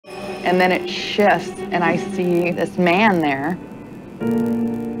and then it shifts, and I see this man there.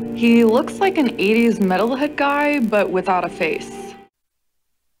 He looks like an 80s Metalhead guy, but without a face.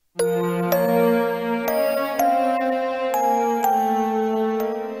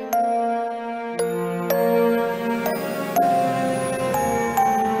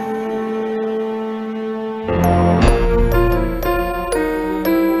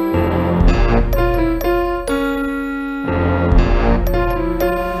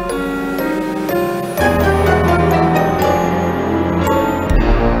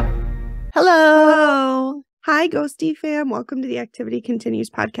 Hi, Ghosty fam. Welcome to the Activity Continues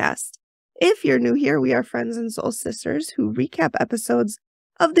podcast. If you're new here, we are friends and soul sisters who recap episodes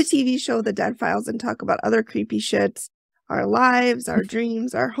of the TV show The Dead Files and talk about other creepy shit, our lives, our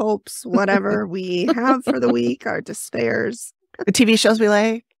dreams, our hopes, whatever we have for the week, our despairs. The TV shows we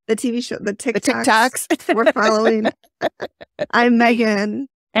like. The TV show, the TikToks we're following. I'm Megan.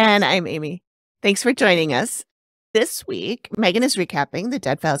 And I'm Amy. Thanks for joining us. This week, Megan is recapping the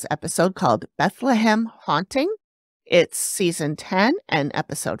Dead Files episode called Bethlehem Haunting. It's season 10 and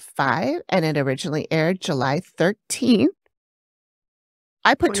episode 5, and it originally aired July 13th.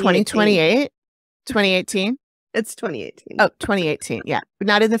 I put 2028. 2018? It's 2018. Oh, 2018. Yeah. But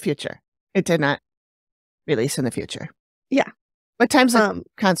not in the future. It did not release in the future. Yeah. What time's a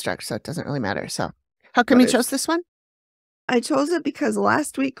construct, so it doesn't really matter. So how come you chose this one? I chose it because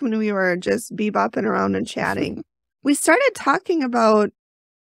last week when we were just bebopping around and chatting, we started talking about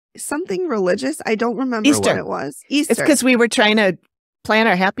something religious. I don't remember Easter. what it was. Easter. It's because we were trying to plan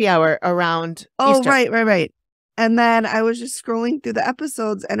our happy hour around Easter. Right. And then I was just scrolling through the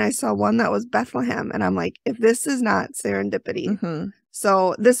episodes and I saw one that was Bethlehem. And I'm like, if this is not serendipity.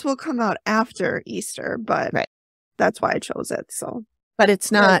 So this will come out after Easter, but that's why I chose it. So, but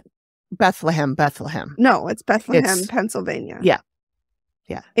it's not Bethlehem. No, it's Bethlehem, Pennsylvania. Yeah.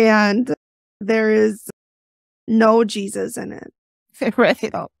 And there is no Jesus in it. Right.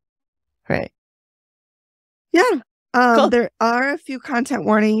 So, right. Yeah. Cool. There are a few content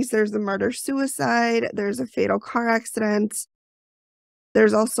warnings. There's a murder-suicide. There's a fatal car accident.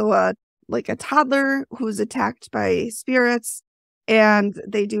 There's also a toddler who's attacked by spirits. And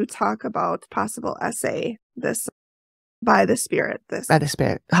they do talk about possible essay by the spirit.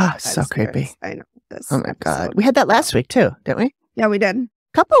 Oh, so creepy. I know. Oh my God. We had that last week too, didn't we? Yeah, we did.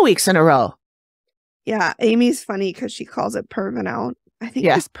 Couple weeks in a row. Yeah, Amy's funny because she calls it perving out. I think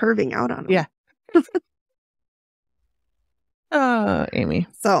he's perving out on him. Yeah. Oh, Amy.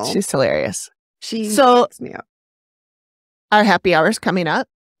 So she's hilarious. She cracks me up. Our happy hour's coming up.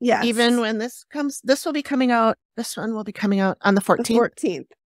 Yes. Even when this will be coming out. This one will be coming out on the 14th. The 14th.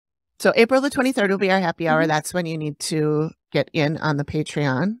 So April the 23rd will be our happy hour. That's when you need to get in on the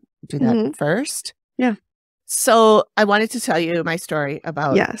Patreon. Do that first. Yeah. So I wanted to tell you my story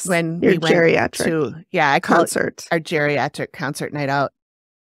about when we went to I call it our geriatric concert night out.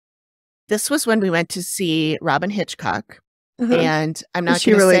 This was when we went to see Robin Hitchcock, and I'm not. Is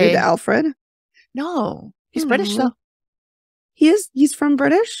she related to Alfred? No, he's British though. He's from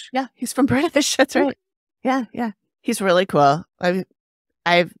British. Yeah, he's from British. That's right. Yeah. He's really cool. I've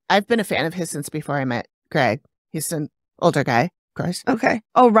been a fan of his since before I met Greg. He's an older guy, of course. Okay.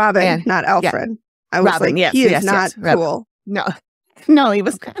 Oh, Robin, not Alfred. Yeah. I was Robin, like, he is not cool. No, he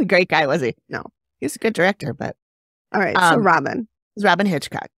was kind of a great guy, was he? No. He was a good director, but. All right, so Robin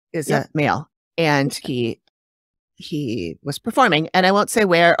Hitchcock is a male, and he was performing, and I won't say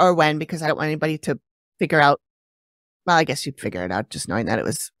where or when because I don't want anybody to figure out. Well, I guess you'd figure it out just knowing that it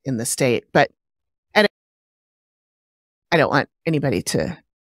was in the state, but I don't want anybody to,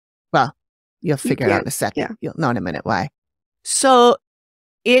 well, you'll figure it out in a second. Yeah. You'll know in a minute why. So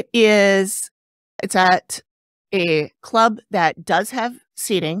it's at a club that does have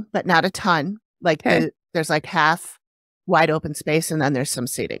seating, but not a ton. There's like half wide open space and then there's some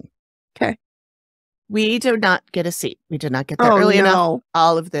seating. Okay. We did not get a seat. We did not get there early enough.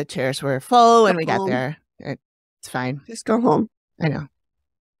 All of the chairs were full when we got there. It's fine. Just go home. I know.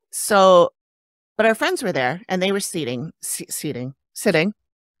 So, but our friends were there and they were sitting. They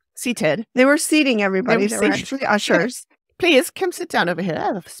were seating everybody. They were actually ushers. Please come sit down over here.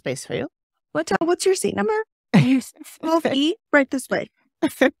 I have a space for you. What's your seat number? 12E, right this way.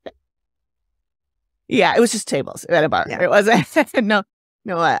 Yeah, it was just tables at a bar. Yeah. It wasn't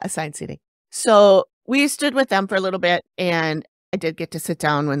no assigned seating. So we stood with them for a little bit, and I did get to sit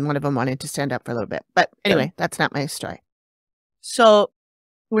down when one of them wanted to stand up for a little bit. But anyway, that's not my story. So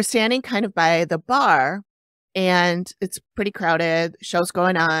we're standing kind of by the bar, and it's pretty crowded. Show's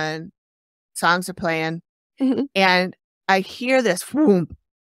going on. Songs are playing. Mm-hmm. And I hear this whoomp,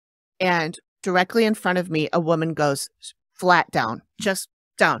 and directly in front of me, a woman goes flat down, just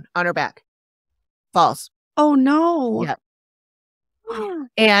down on her back. Falls. Oh, no. Yep.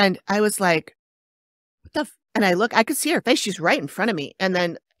 And I was like, what the? And I look, I could see her face. She's right in front of me. And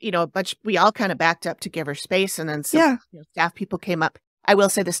then, we all kind of backed up to give her space. And then some staff people came up. I will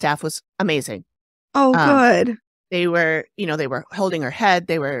say the staff was amazing. Oh, good. They were holding her head.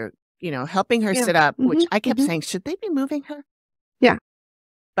 They were, helping her sit up, which I kept saying, should they be moving her? Yeah.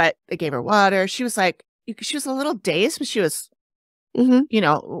 But they gave her water. She was like, she was a little dazed, but she was,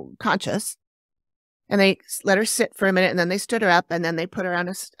 conscious. And they let her sit for a minute, and then they stood her up, and then they put her on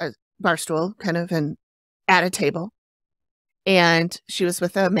a bar stool, kind of, and at a table. And she was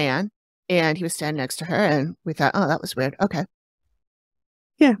with a man, and he was standing next to her, and we thought, oh, that was weird. Okay.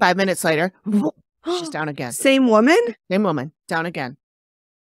 Yeah. 5 minutes later, she's down again. Same woman? Same woman, down again.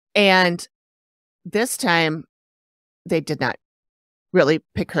 And this time, they did not really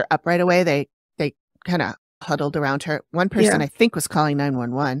pick her up right away. They kind of huddled around her. One person, I think, was calling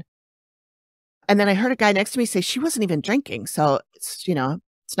 911. And then I heard a guy next to me say she wasn't even drinking. So it's,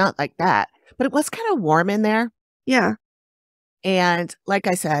 it's not like that. But it was kind of warm in there. Yeah. And like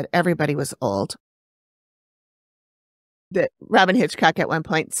I said, everybody was old. Robin Hitchcock at one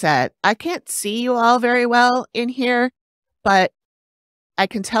point said, I can't see you all very well in here, but I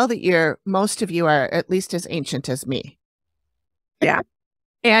can tell that most of you are at least as ancient as me. Yeah.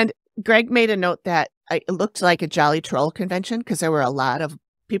 And Greg made a note that it looked like a Jolly Troll convention because there were a lot of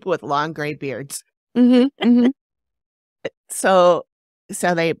people with long gray beards. Mm-hmm. Mm-hmm. So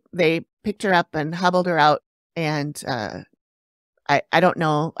they picked her up and hobbled her out. And I don't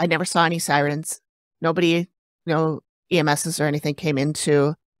know. I never saw any sirens. Nobody, no EMSs or anything came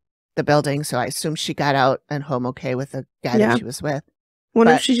into the building. So I assume she got out and home okay with the guy that she was with.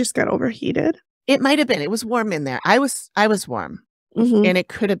 Wonder if she just got overheated. It might have been. It was warm in there. I was warm. Mm-hmm. And it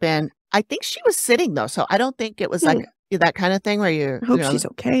could have been. I think she was sitting though. So I don't think it was like that kind of thing where I hope she's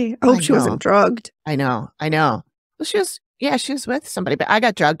okay. I hope she wasn't drugged. I know. Well, she was with somebody, but I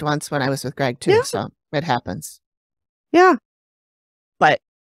got drugged once when I was with Greg too. Yeah. So it happens. Yeah. But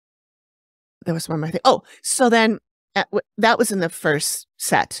there was one more thing. Oh, so then that was in the first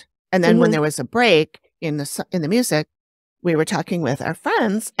set. And then when there was a break in the music, we were talking with our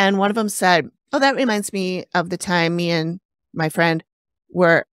friends, and one of them said, oh, that reminds me of the time me and my friend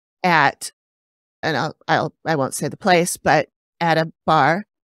were at, and I won't say the place, but at a bar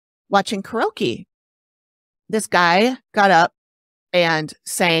watching karaoke. This guy got up and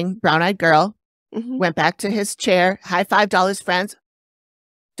sang Brown Eyed Girl, went back to his chair, high-fived all his friends,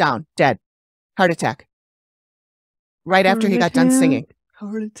 down, dead, heart attack. Right after he got done singing.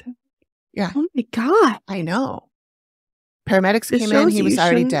 Heart attack. Yeah. Oh my God. I know. Paramedics came in, he was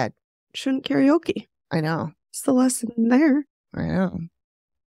already dead. Shouldn't karaoke. I know. It's the lesson there. I know.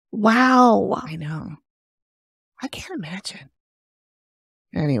 Wow. I know. I can't imagine.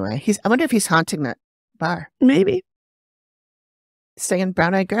 Anyway, I wonder if he's haunting that bar. Maybe. Singing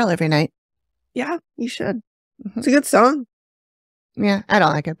Brown Eyed Girl every night. Yeah, you should. It's a good song. Yeah, I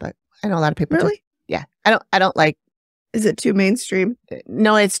don't like it, but I know a lot of people really? do. Yeah. I don't like. Is it too mainstream?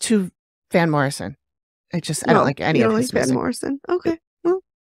 No, it's too Van Morrison. I don't like any of his music. Van Morrison? Okay. Well,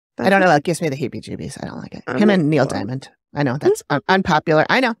 I don't know. It gives me the heebie-jeebies. I don't like it. Him and Neil Diamond. I know that's unpopular.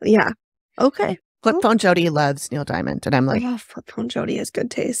 I know. Yeah. Okay. Flip Phone Jody loves Neil Diamond, and I'm like, oh, Flip Phone Jody has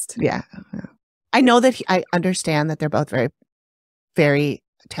good taste. Yeah. I know that I understand that they're both very, very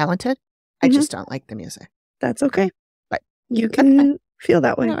talented. I just don't like the music. That's okay. But you can feel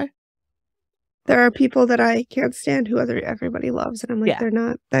that way. Anyway. There are people that I can't stand who everybody loves, and I'm like, they're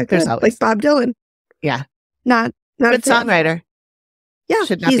not that good. There's always. Like Bob Dylan. Yeah. Not good songwriter. Yeah,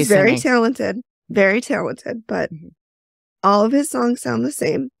 should not he's be very talented, but all of his songs sound the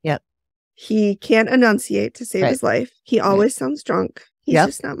same. Yep. He can't enunciate to save his life. He always sounds drunk. He's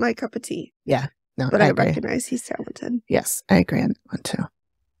just not my cup of tea. Yeah. No, but I recognize he's talented. Yes, I agree on that one too.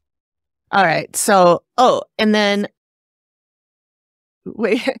 All right. So, and then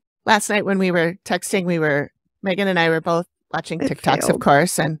last night when we were texting, Megan and I were both watching TikToks, of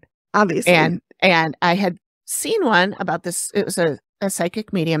course, and obviously, and I had seen one about this. It was a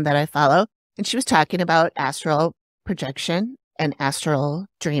psychic medium that I follow, and she was talking about astral projection and astral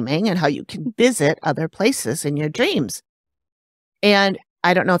dreaming and how you can visit other places in your dreams. And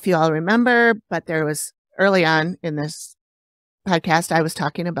I don't know if you all remember, but there was early on in this podcast, I was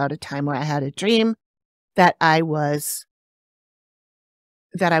talking about a time where I had a dream that I was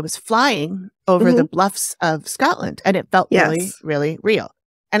flying over the bluffs of Scotland, and it felt really, really real.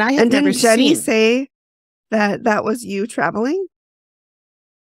 And I had never seen. Didn't Jenny say that was you traveling?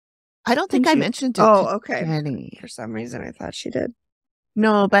 I don't think I mentioned it. Oh, okay. Jenny. For some reason, I thought she did.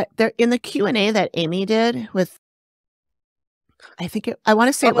 No, but there in the Q&A that Amy did with I think I want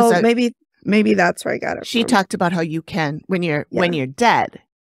to say it was maybe that's where I got it. She talked about how you can when you're dead,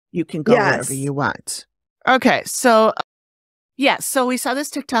 you can go wherever you want. Okay, so so we saw this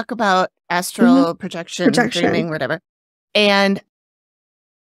TikTok about astral projection, dreaming, whatever, and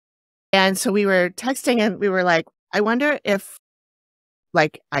so we were texting and we were like, I wonder if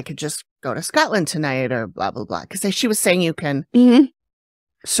like I could just go to Scotland tonight or blah blah blah, because she was saying you can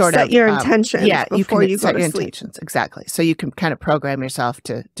sort set of your intentions before you go to sleep. Intentions. Exactly, so you can kind of program yourself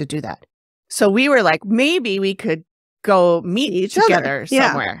to do that. So we were like, maybe we could go meet each together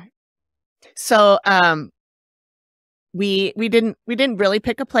somewhere. So we didn't really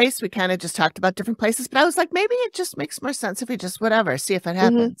pick a place. We kind of just talked about different places, but I was like, maybe it just makes more sense if we just see if it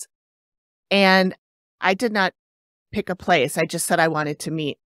happens. And I did not pick a place. I just said I wanted to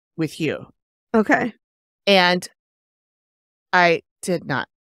meet with you. Okay. And I did not.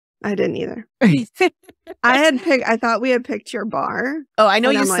 I didn't either. I thought we had picked your bar. Oh, I know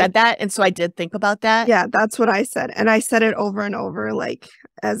you said that. And so I did think about that. Yeah, that's what I said. And I said it over and over, like,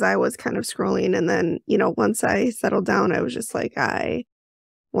 as I was kind of scrolling. And then, once I settled down, I was just like, I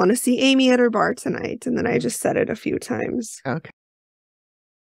want to see Amy at her bar tonight. And then I just said it a few times. Okay.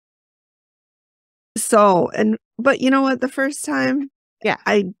 So, but you know what? The first time,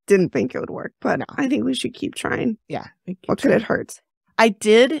 I didn't think it would work, but I think we should keep trying. Yeah. What could it hurt? I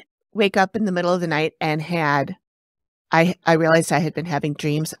did wake up in the middle of the night and I realized I had been having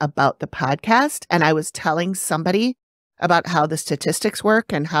dreams about the podcast, and I was telling somebody about how the statistics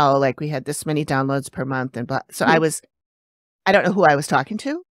work and how like we had this many downloads per month and blah. So I don't know who I was talking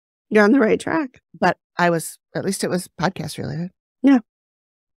to. You're on the right track. But at least it was podcast related. Yeah.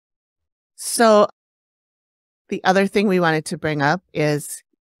 So the other thing we wanted to bring up is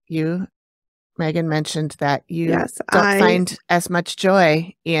Megan mentioned that you don't find as much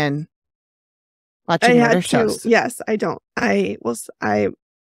joy in watching murder shows. Yes, I don't.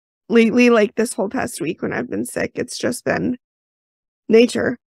 Lately, like this whole past week when I've been sick, it's just been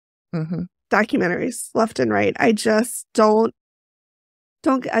nature documentaries left and right. I just don't.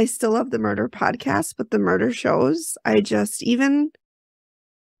 I still love the murder podcast, but the murder shows, even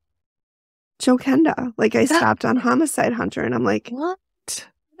Joe Kenda, like I stopped on Homicide Hunter and I'm like, what?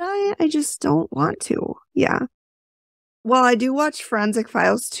 I just don't want to. Yeah. Well, I do watch Forensic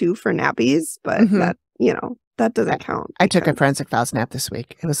Files too for nappies, but that doesn't count. I took a Forensic Files nap this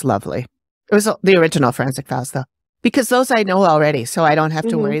week. It was lovely. It was the original Forensic Files though, because those I know already. So I don't have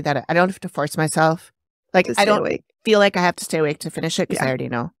to worry that I don't have to force myself. Like I don't feel like I have to stay awake to finish it because I already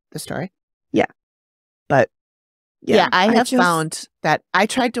know the story. Yeah. But I have found that I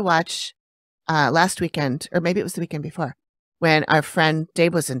tried to watch last weekend, or maybe it was the weekend before, when our friend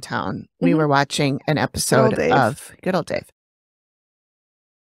Dave was in town. We were watching an episode of good old Dave.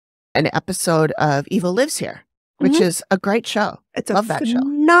 An episode of Evil Lives Here, which is a great show. Love that show.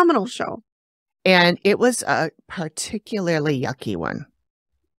 Phenomenal show. And it was a particularly yucky one.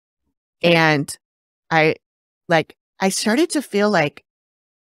 And I started to feel like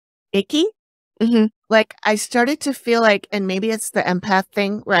icky. Like I started to feel like, and maybe it's the empath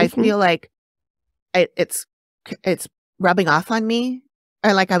thing where I feel like it's rubbing off on me,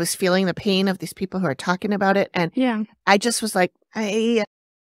 or like I was feeling the pain of these people who are talking about it. And I just was like,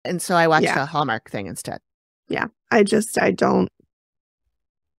 and so I watched a Hallmark thing instead. Yeah. I don't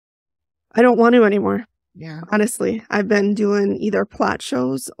want to anymore. Yeah. Honestly, I've been doing either plot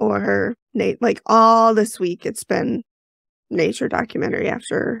shows or like all this week. It's been nature documentary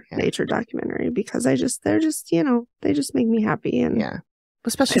after nature documentary because they just make me happy. And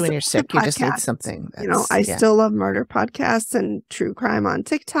especially when you're sick, you just need something. I still love murder podcasts and true crime on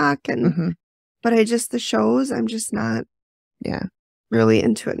TikTok, and but the shows, I'm just not really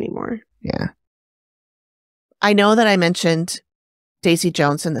into it anymore. Yeah. I know that I mentioned Daisy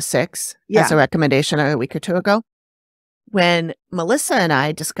Jones and the Six as a recommendation a week or two ago. When Melissa and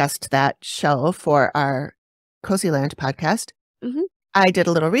I discussed that show for our Cozy Land podcast, I did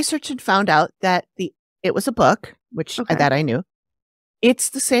a little research and found out that it was a book, which that I knew. It's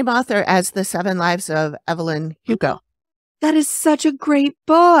the same author as The 7 Lives of Evelyn Hugo. That is such a great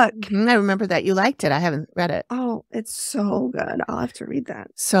book. I remember that you liked it. I haven't read it. Oh, it's so good. I'll have to read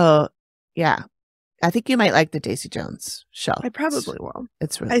that. So, yeah. I think you might like the Daisy Jones show. I probably will.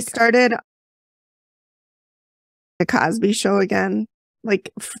 It's really good. Started the Cosby Show again,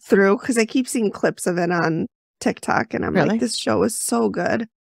 like through, because I keep seeing clips of it on TikTok, and I'm like, this show is so good.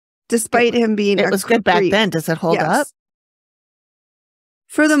 Despite him being it was good back then. Does it hold up?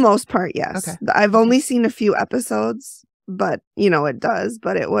 For the most part, yes. Okay. I've only seen a few episodes, but it does.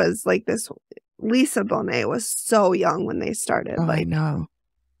 But it was like this. Lisa Bonet was so young when they started. Oh, I know.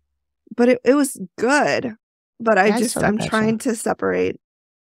 But it was good. but I'm trying to separate,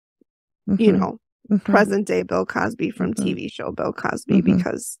 you know, present day Bill Cosby from TV show Bill Cosby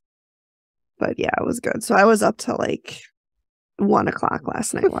but yeah, it was good. So I was up till like 1 o'clock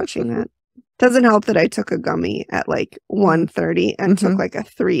last night watching that. Doesn't help that I took a gummy at like 1:30 and took like a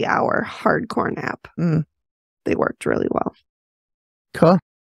 3-hour hardcore nap. They worked really well. Cool.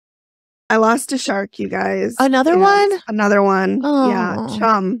 I lost a shark, you guys. Another one? Another one. Oh. Yeah.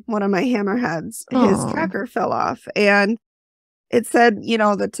 Chum, one of my hammerheads, his tracker fell off. And it said, you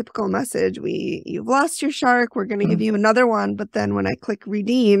know, the typical message, you've lost your shark. We're going to give you another one. But then when I click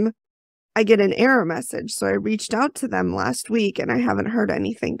redeem, I get an error message. So I reached out to them last week and I haven't heard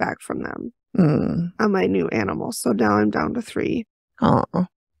anything back from them on my new animal. So now I'm down to 3. Oh,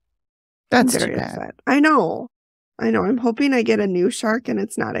 that's too bad. Upset. I know. I'm hoping I get a new shark and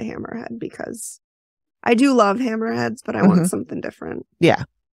it's not a hammerhead because I do love hammerheads, but I want something different. Yeah.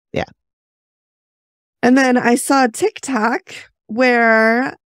 And then I saw a TikTok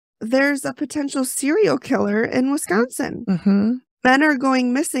where there's a potential serial killer in Wisconsin. Men are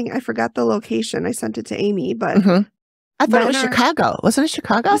going missing. I forgot the location. I sent it to Amy, but I thought it was Chicago. Wasn't it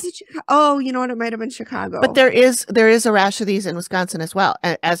Chicago? Was it Chicago? Oh, you know what? It might have been Chicago. But there is a rash of these in Wisconsin as well.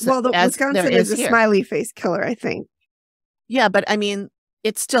 Wisconsin is a smiley face killer, I think. Yeah, but I mean,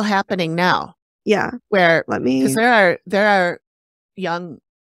 it's still happening now. Yeah. Where because there are young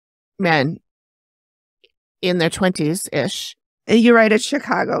men in their 20s ish. You're right, it's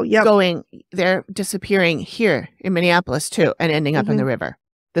Chicago. Yep. They're disappearing here in Minneapolis too, and ending up in the river.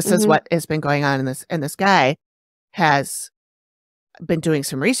 This is what has been going on in this. And this guy has been doing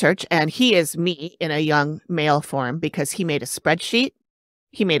some research, and he is me in a young male form because he made a spreadsheet.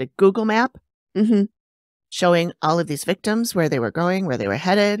 He made a Google map showing all of these victims, where they were going, where they were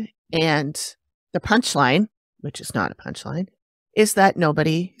headed. And the punchline, which is not a punchline, is that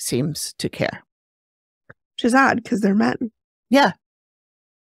nobody seems to care. Which is odd because they're men. Yeah.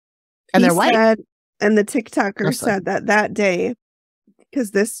 And they're white. And the TikToker said that day,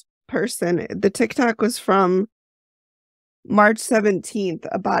 because this person, the TikTok was from March 17th,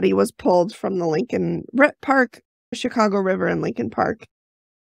 a body was pulled from the Lincoln Park, Chicago River in Lincoln Park.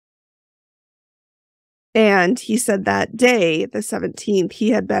 And he said that day, the 17th, he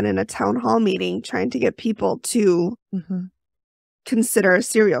had been in a town hall meeting trying to get people to consider a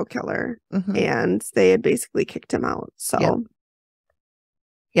serial killer. And they had basically kicked him out. So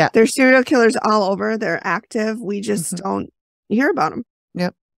yeah, there's serial killers all over. They're active. We just don't hear about them.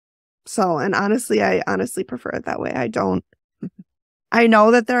 Yep. So, and honestly, I prefer it that way. I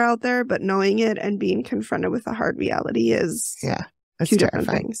know that they're out there, but knowing it and being confronted with a hard reality is two different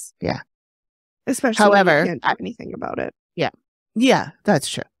things. Yeah. Especially when you can't do anything about it. Yeah. Yeah, that's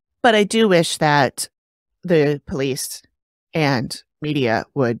true. But I do wish that the police and media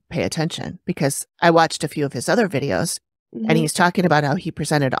would pay attention, because I watched a few of his other videos and he's talking about how he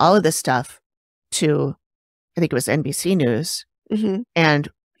presented all of this stuff to, I think it was NBC News, and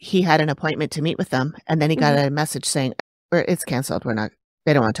he had an appointment to meet with them. And then he got a message saying, it's canceled.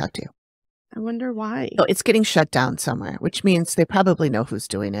 They don't want to talk to you. I wonder why. So it's getting shut down somewhere, which means they probably know who's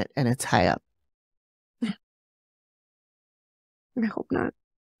doing it and it's high up. I hope not.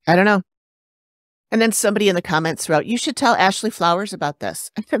 I don't know. And then somebody in the comments wrote, you should tell Ashley Flowers about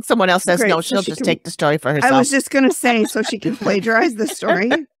this. And then someone else says, no, she'll just take the story for herself. I was just going to say, so she can plagiarize the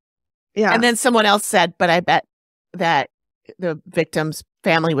story. Yeah. And then someone else said, but I bet that the victim's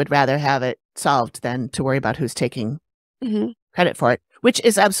family would rather have it solved than to worry about who's taking credit for it, which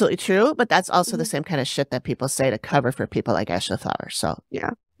is absolutely true. But that's also the same kind of shit that people say to cover for people like Ashley Flowers. So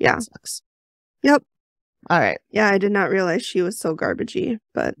yeah. Sucks. Yep. All right. Yeah, I did not realize she was so garbagey,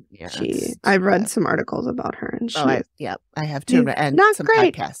 but I've read some articles about her, and I have too, and not some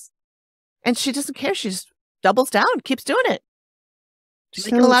great podcasts. And she doesn't care. She just doubles down, keeps doing it. She's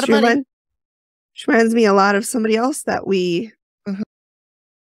making a lot of money. She reminds me a lot of somebody else that we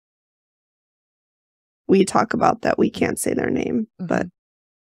talk about that we can't say their name, but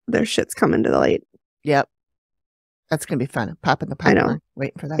their shit's coming to the light. Yep. That's going to be fun. Popping the popcorn. I know.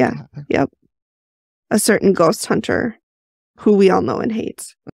 Waiting for that to happen. Yep. A certain ghost hunter who we all know and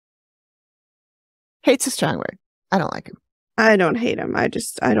hate. Hate's a strong word. I don't like him. I don't hate him. I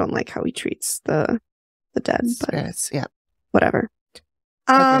don't like how he treats the dead. Spirits, but whatever.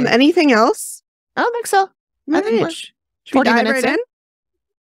 Anything else? I don't think so. I think we're 40 minutes in?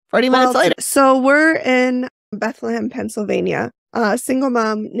 40 minutes later. So we're in Bethlehem, Pennsylvania. A single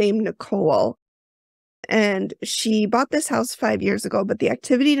mom named Nicole. And she bought this house 5 years ago, but the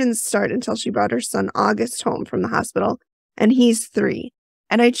activity didn't start until she brought her son August home from the hospital, and he's 3.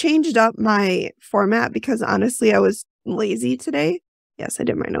 And I changed up my format because honestly, I was lazy today. Yes, I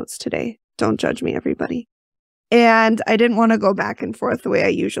did my notes today. Don't judge me, everybody. And I didn't want to go back and forth the way I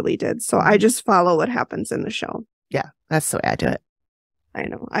usually did. So I just follow what happens in the show. Yeah, that's the way I do it. I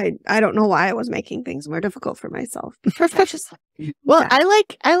know. I don't know why I was making things more difficult for myself. Well, I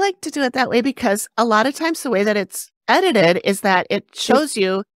like to do it that way because a lot of times the way that it's edited is that it shows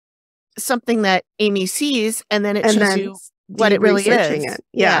you something that Amy sees, and then it shows you what it really is. It.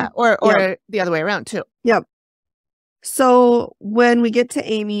 Yeah. Or the other way around too. Yep. So when we get to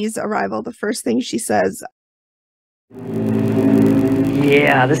Amy's arrival, the first thing she says,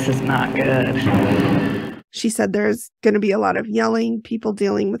 yeah, this is not good. She said there's going to be a lot of yelling, people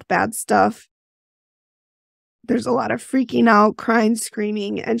dealing with bad stuff. There's a lot of freaking out, crying,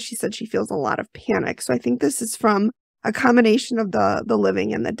 screaming, and she said she feels a lot of panic. So I think this is from a combination of the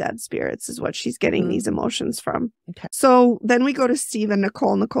living and the dead spirits is what she's getting these emotions from. Okay. So then we go to Steve and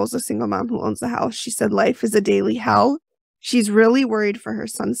Nicole. Nicole's a single mom who owns the house. She said life is a daily hell. She's really worried for her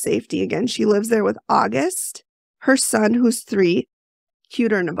son's safety. Again, she lives there with August, her son, who's 3,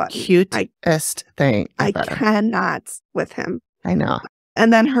 cuter than a button. Cutest thing ever. I cannot with him. I know.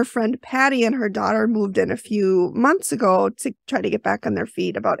 And then her friend Patty and her daughter moved in a few months ago to try to get back on their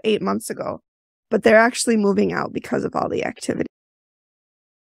feet, about 8 months ago. But they're actually moving out because of all the activity.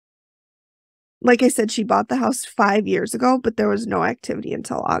 Like I said, she bought the house 5 years ago, but there was no activity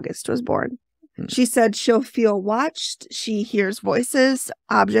until August was born. She said she'll feel watched. She hears voices.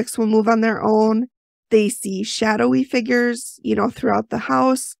 Objects will move on their own. They see shadowy figures, throughout the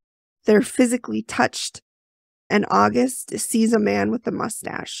house. They're physically touched. And August sees a man with a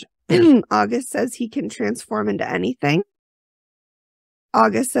mustache. August says he can transform into anything.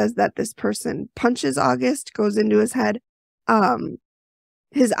 August says that this person punches August, goes into his head.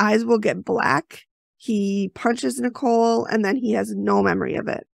 His eyes will get black. He punches Nicole, and then he has no memory of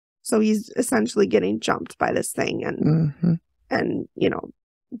it. So he's essentially getting jumped by this thing and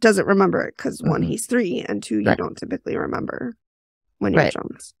doesn't remember it because 1, he's 3, and 2, you don't typically remember when you're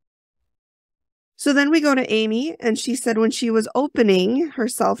jumped. So then we go to Amy, and she said when she was opening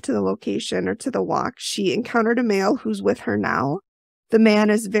herself to the location or to the walk, she encountered a male who's with her now. The man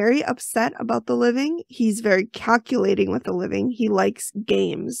is very upset about the living. He's very calculating with the living. He likes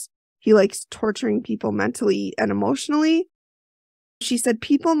games. He likes torturing people mentally and emotionally. She said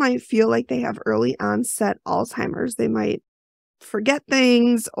people might feel like they have early onset Alzheimer's. They might forget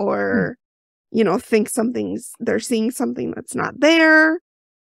things or, think they're seeing something that's not there.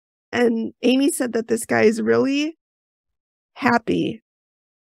 And Amy said that this guy is really happy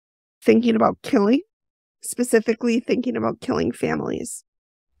thinking about killing, specifically thinking about killing families.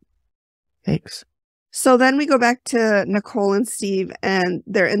 Thanks. So then we go back to Nicole and Steve, and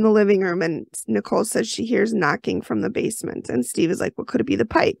they're in the living room, and Nicole says she hears knocking from the basement, and Steve is like, well, could it be the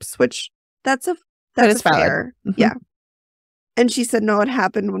pipes? Which that is fair. Yeah. And she said, no, it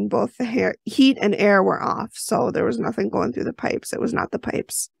happened when both the heat and air were off. So there was nothing going through the pipes. It was not the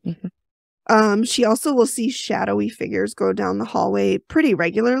pipes. She also will see shadowy figures go down the hallway pretty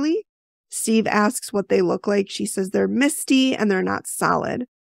regularly. Steve asks what they look like. She says they're misty and they're not solid.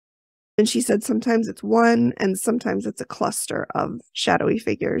 And she said sometimes it's one and sometimes it's a cluster of shadowy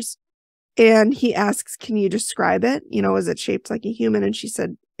figures. And he asks, can you describe it? Is it shaped like a human? And she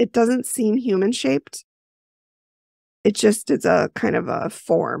said, it doesn't seem human shaped. It just is a kind of a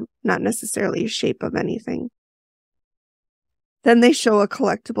form, not necessarily a shape of anything. Then they show a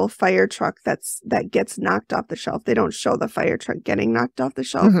collectible fire truck that gets knocked off the shelf. They don't show the fire truck getting knocked off the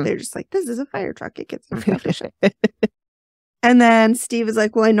shelf. They're just like, this is a fire truck. It gets knocked off the shelf. And then Steve is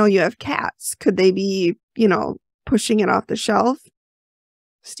like, well, I know you have cats. Could they be, pushing it off the shelf?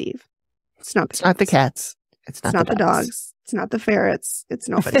 Steve, it's not the cats. It's not the dogs. It's not the ferrets. It's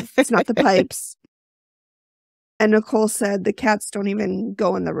nobody. It's not the pipes. And Nicole said the cats don't even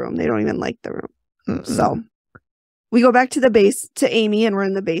go in the room. They don't even like the room. So we go back to Amy, and we're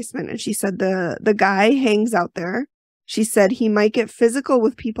in the basement. And she said the guy hangs out there. She said he might get physical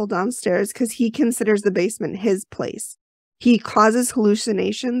with people downstairs because he considers the basement his place. He causes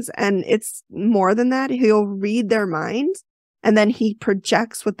hallucinations, and it's more than that. He'll read their mind, and then he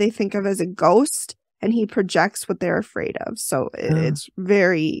projects what they think of as a ghost, and he projects what they're afraid of. So it's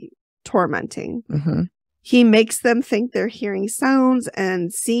very tormenting. He makes them think they're hearing sounds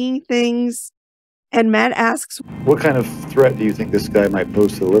and seeing things. And Matt asks, what kind of threat do you think this guy might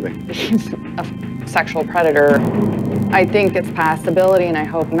pose to the living? He's a sexual predator. I think it's possibility, and I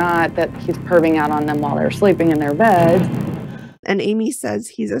hope not, that he's perving out on them while they're sleeping in their beds. And Amy says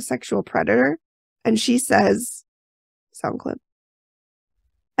he's a sexual predator. And she says, sound clip,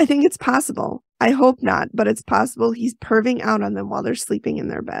 I think it's possible. I hope not, but it's possible he's perving out on them while they're sleeping in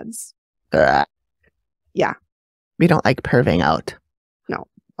their beds. Yeah. We don't like perving out. No.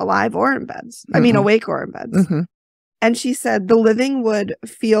 alive or in beds. I mean, awake or in beds. And she said the living would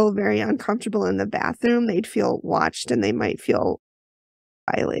feel very uncomfortable in the bathroom. They'd feel watched and they might feel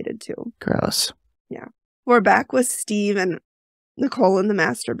violated too. Gross. Yeah. We're back with Steve and Nicole in the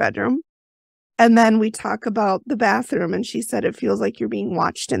master bedroom. And then we talk about the bathroom, and she said it feels like you're being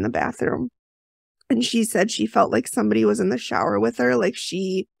watched in the bathroom. And she said she felt like somebody was in the shower with her, like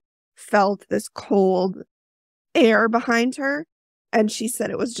she felt this cold air behind her. And she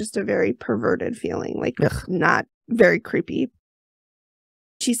said it was just a very perverted feeling, like not very creepy.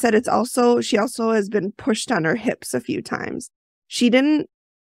 She said she also has been pushed on her hips a few times. She didn't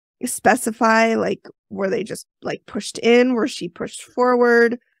specify, like, were they just like pushed in? Were she pushed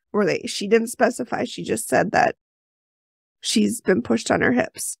forward? She didn't specify. She just said that she's been pushed on her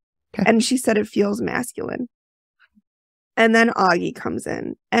hips. Okay. And she said it feels masculine. And then Augie comes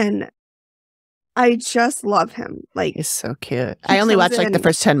in, and I just love him. Like, he's so cute. I only watched like the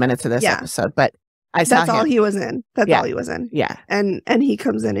first 10 minutes of this episode, but I saw that's all he was in. That's all he was in. Yeah. And he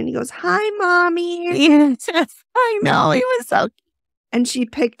comes in and he goes, "Hi, mommy." Yes, I know. He was so cute. And she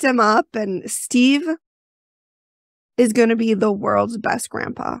picked him up, and Steve is going to be the world's best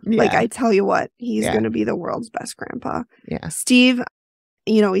grandpa. Yeah. Like, I tell you what, he's going to be the world's best grandpa. Yeah. Steve,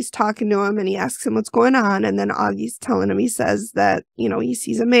 he's talking to him and he asks him what's going on. And then Augie's telling him, he says that, he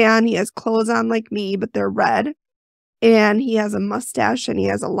sees a man, he has clothes on like me, but they're red. And he has a mustache and he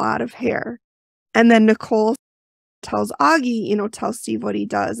has a lot of hair. And then Nicole tells Augie, tells Steve what he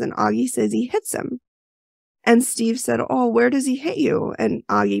does. And Augie says he hits him. And Steve said, "Oh, where does he hit you?" And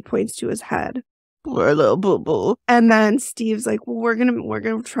Augie points to his head. Poor little boo-boo. And then Steve's like, "Well, we're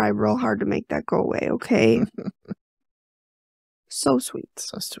gonna try real hard to make that go away, okay?" So sweet.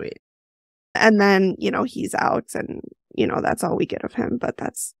 So sweet. And then, he's out, and, that's all we get of him. But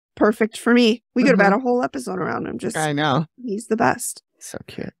that's perfect for me. We could have had a whole episode around him. I know. He's the best. So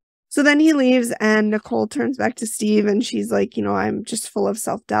cute. So then he leaves, and Nicole turns back to Steve, and she's like, I'm just full of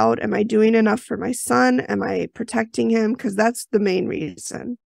self-doubt. Am I doing enough for my son? Am I protecting him? Because that's the main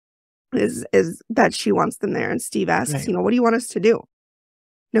reason, is that she wants them there. And Steve asks, what do you want us to do?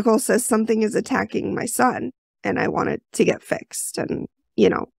 Nicole says, something is attacking my son, and I want it to get fixed. And,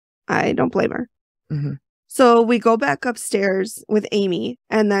 I don't blame her. So we go back upstairs with Amy,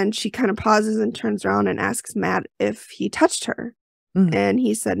 and then she kind of pauses and turns around and asks Matt if he touched her. And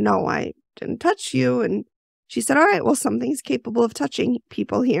he said, "No, I didn't touch you." And she said, "All right, well, something's capable of touching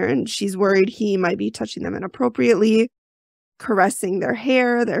people here." And she's worried he might be touching them inappropriately, caressing their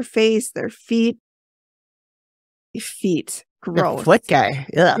hair, their face, their feet. Feet. Gross. The foot guy.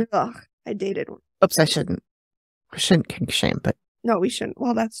 Ugh. I dated one. Oops, I shouldn't kink shame, but. No, we shouldn't.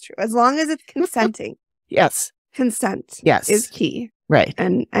 Well, that's true. As long as it's consenting. Yes. Consent is key. Right.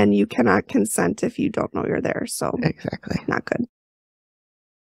 And you cannot consent if you don't know you're there. So exactly. Not good.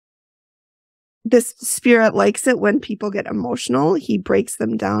 This spirit likes it when people get emotional. He breaks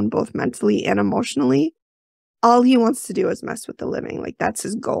them down both mentally and emotionally. All he wants to do is mess with the living. Like, that's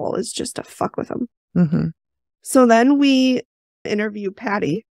his goal, is just to fuck with them. So then we interview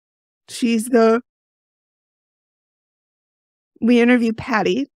Patty. We interview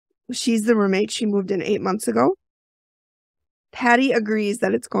Patty. She's the roommate. She moved in 8 months ago. Patty agrees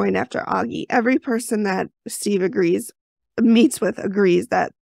that it's going after Augie. Every person that Steve meets with agrees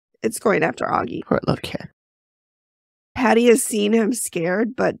that it's going after Augie. Poor little kid. Patty has seen him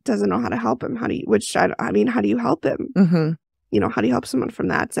scared, but doesn't know how to help him. How do you help him? How do you help someone from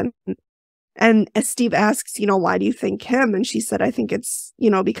that? And as Steve asks, why do you think him? And she said, I think it's,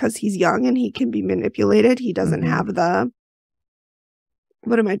 because he's young and he can be manipulated. He doesn't have the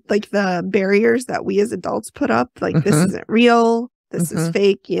barriers that we as adults put up. Like, this isn't real. This is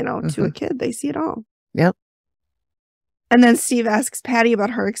fake. To a kid, they see it all. Yep. And then Steve asks Patty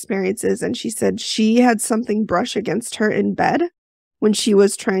about her experiences, and she said she had something brush against her in bed when she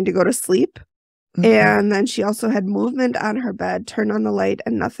was trying to go to sleep. And then she also had movement on her bed, turned on the light,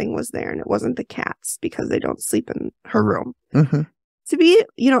 and nothing was there. And it wasn't the cats, because they don't sleep in her room. To be,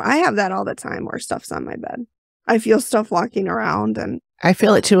 I have that all the time where stuff's on my bed. I feel stuff walking around, and I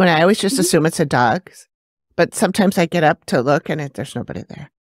feel it too. And I always just assume it's a dog. But sometimes I get up to look and there's nobody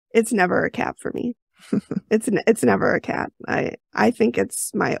there. It's never a cat for me. It's never a cat. I think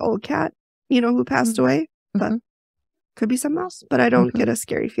it's my old cat, who passed away, but could be something else. But I don't get a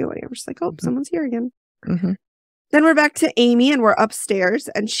scary feeling. I'm just like, oh, someone's here again. Then we're back to Amy, and we're upstairs,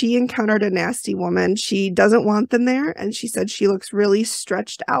 and she encountered a nasty woman. She doesn't want them there, and she said she looks really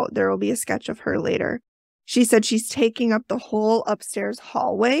stretched out. There will be a sketch of her later. She said she's taking up the whole upstairs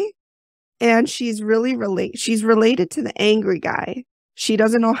hallway, and she's related to the angry guy. She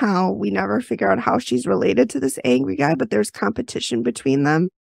doesn't know how. We never figure out how she's related to this angry guy, but there's competition between them.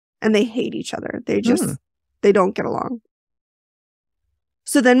 and they hate each other. They don't get along.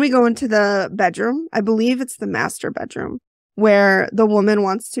 So then we go into the bedroom. I believe it's the master bedroom where the woman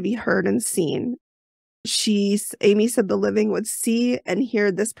wants to be heard and seen. Amy said the living would see and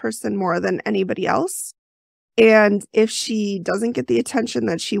hear this person more than anybody else. And if she doesn't get the attention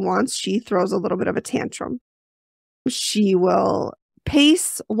that she wants, she throws a little bit of a tantrum. She will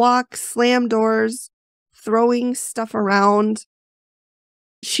pace, walk, slam doors, throwing stuff around.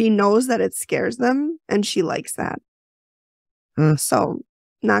 She knows that it scares them, and she likes that. So,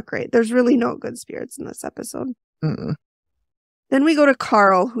 not great. There's really no good spirits in this episode. Then we go to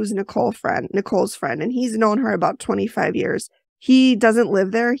Carl, who's Nicole's friend, and he's known her about 25 years. He doesn't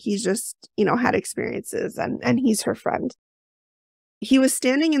live there. He's just, had experiences, and he's her friend. He was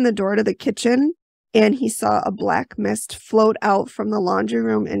standing in the door to the kitchen, and he saw a black mist float out from the laundry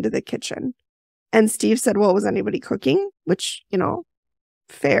room into the kitchen. And Steve said, well, was anybody cooking? Which,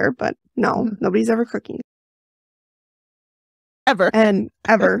 fair, but no, nobody's ever cooking.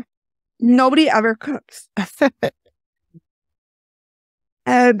 Ever. Nobody ever cooks.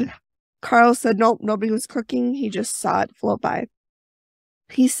 And Carl said, nope, nobody was cooking. He just saw it float by.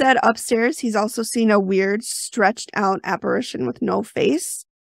 He said upstairs, he's also seen a weird stretched out apparition with no face.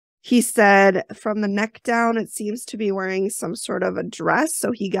 He said from the neck down, it seems to be wearing some sort of a dress.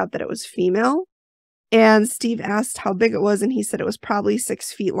 So he got that it was female. And Steve asked how big it was. And he said it was probably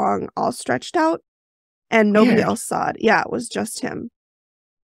 6 feet long, all stretched out. And nobody else saw it. Yeah, it was just him.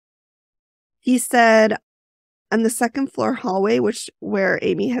 He said on the second floor hallway, where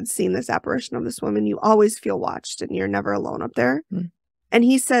Amy had seen this apparition of this woman, you always feel watched and you're never alone up there. And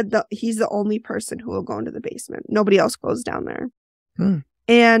he said that he's the only person who will go into the basement. Nobody else goes down there.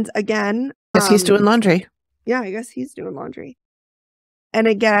 And again, guess he's doing laundry. Yeah, I guess he's doing laundry. And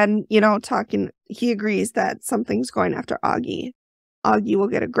again, he agrees that something's going after Augie. Augie will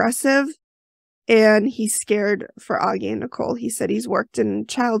get aggressive. And he's scared for Augie and Nicole. He said he's worked in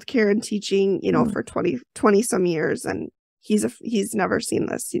childcare and teaching, for 20 some years. And he's never seen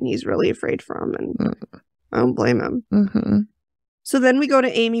this. And he's really afraid for him. And I don't blame him. So then we go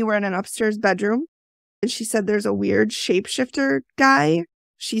to Amy. We're in an upstairs bedroom. And she said there's a weird shapeshifter guy.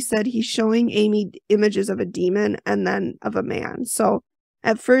 She said he's showing Amy images of a demon and then of a man. So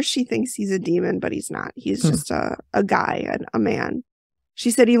at first she thinks he's a demon, but he's not. He's just a guy, a man. She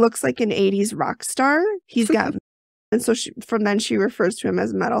said he looks like an 80s rock star. He's got, and so from then she refers to him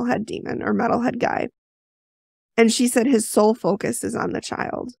as Metalhead demon or Metalhead guy. And she said his sole focus is on the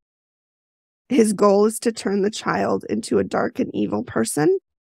child. His goal is to turn the child into a dark and evil person.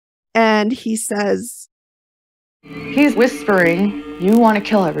 And he says, he's whispering, you want to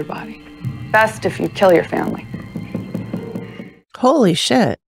kill everybody. Best if you kill your family. Holy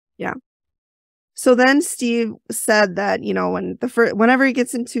shit. Yeah. So then Steve said that, whenever he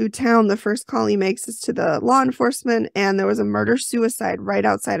gets into town, the first call he makes is to the law enforcement, and there was a murder-suicide right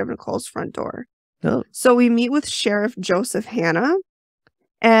outside of Nicole's front door. So we meet with Sheriff Joseph Hanna,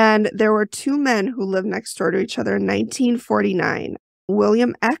 and there were 2 men who lived next door to each other in 1949.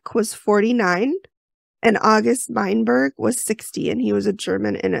 William Eck was 49, and August Meinberg was 60, and he was a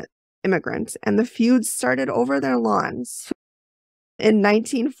German immigrant. And the feud started over their lawns. In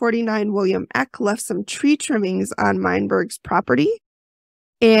 1949, William Eck left some tree trimmings on Meinberg's property.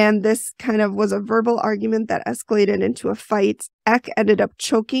 And this kind of was a verbal argument that escalated into a fight. Eck ended up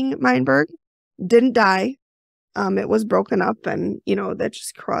choking Meinberg, didn't die. It was broken up, and, that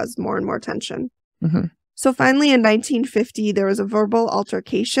just caused more and more tension. So finally, in 1950, there was a verbal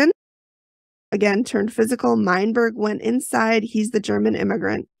altercation. Again, turned physical. Meinberg went inside. He's the German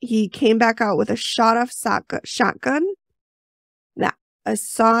immigrant. He came back out with a shot-off shotgun. A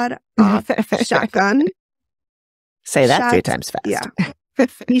sawed-off shotgun. Say that 3 times fast. Yeah.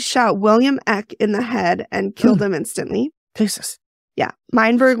 He shot William Eck in the head and killed him instantly. Jesus. Yeah.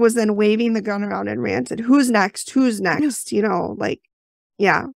 Meinberg was then waving the gun around and ranted, who's next? Who's next?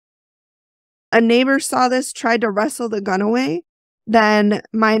 Yeah. A neighbor saw this, tried to wrestle the gun away. Then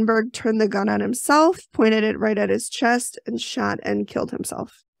Meinberg turned the gun on himself, pointed it right at his chest, and shot and killed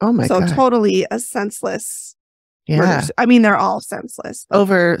himself. Oh my God. So totally a senseless murder. I mean, they're all senseless.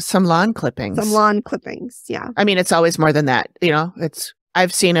 Over some lawn clippings. Yeah. I mean, it's always more than that.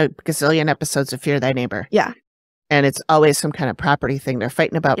 I've seen a gazillion episodes of Fear Thy Neighbor. Yeah. And it's always some kind of property thing. They're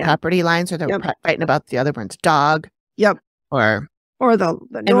fighting about property lines, or they're fighting about the other one's dog. Yep. Or the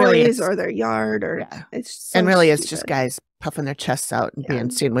noise, or their yard, or it's so it's just guys puffing their chests out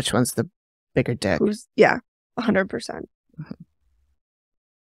and seeing which one's the bigger dick. 100%.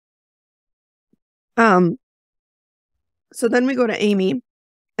 So then we go to Amy,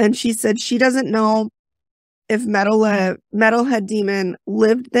 and she said she doesn't know if Metalhead Demon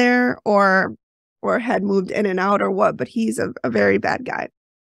lived there or had moved in and out or what, but he's a very bad guy.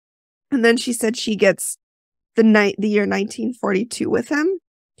 And then she said she gets the year 1942 with him.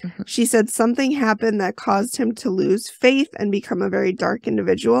 Mm-hmm. She said something happened that caused him to lose faith and become a very dark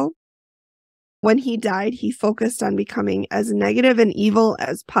individual. When he died, he focused on becoming as negative and evil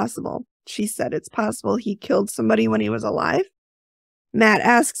as possible. She said it's possible he killed somebody when he was alive. Matt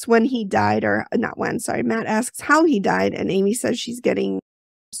asks when he died, Matt asks how he died, and Amy says she's getting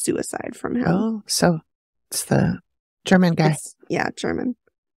suicide from him. Oh, so it's the German guy. German.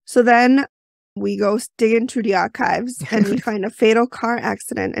 So then we go dig into the archives and we find a fatal car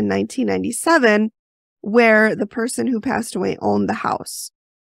accident in 1997 where the person who passed away owned the house.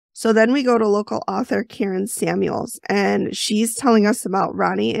 So then we go to local author Karen Samuels, and she's telling us about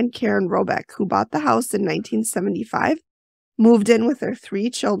Ronnie and Karen Robeck, who bought the house in 1975, moved in with their 3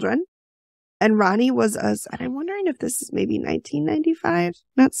 children. And Ronnie was and I'm wondering if this is maybe 1995,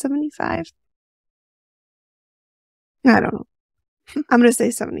 not 75. I don't know. I'm going to say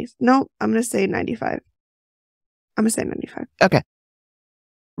 70s. No, I'm going to say 95. I'm going to say 95. Okay.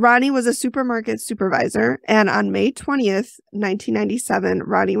 Ronnie was a supermarket supervisor, and on May 20th, 1997,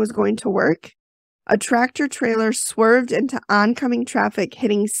 Ronnie was going to work. A tractor trailer swerved into oncoming traffic,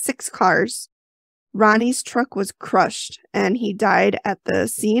 hitting 6 cars. Ronnie's truck was crushed, and he died at the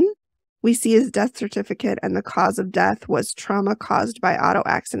scene. We see his death certificate, and the cause of death was trauma caused by auto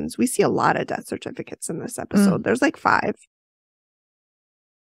accidents. We see a lot of death certificates in this episode. There's like 5.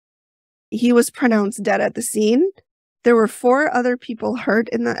 He was pronounced dead at the scene. There were 4 other people hurt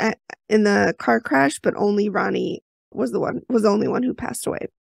in the car crash, but only Ronnie was the only one who passed away.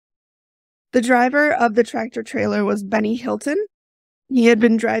 The driver of the tractor trailer was Benny Hilton. He had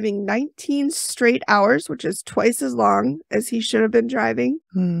been driving 19 straight hours, which is twice as long as he should have been driving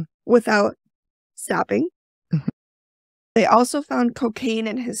without stopping. Mm-hmm. They also found cocaine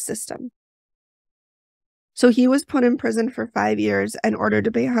in his system. So he was put in prison for 5 years and ordered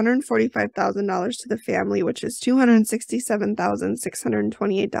to pay $145,000 to the family, which is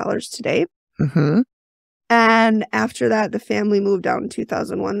 $267,628 today. Mm-hmm. And after that, the family moved out in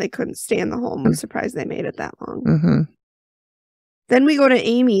 2001. They couldn't stay in the home. I'm surprised they made it that long. Mm-hmm. Then we go to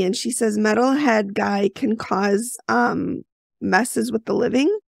Amy, and she says Metalhead guy can cause messes with the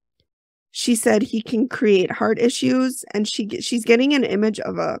living. She said he can create heart issues, and she's getting an image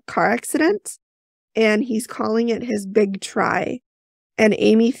of a car accident. And he's calling it his big try. And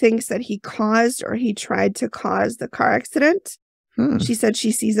Amy thinks that he caused or he tried to cause the car accident. She said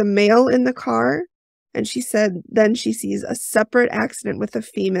she sees a male in the car. And she said then she sees a separate accident with a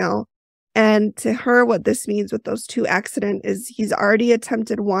female. And to her, what this means with those 2 accidents is he's already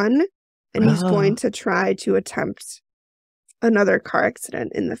attempted one. And he's going to try to attempt another car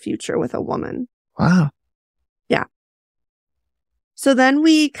accident in the future with a woman. Wow. Yeah. So then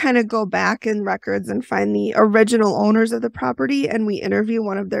we kind of go back in records and find the original owners of the property, and we interview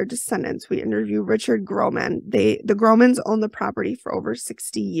one of their descendants. We interview Richard Groman. The Gromans owned the property for over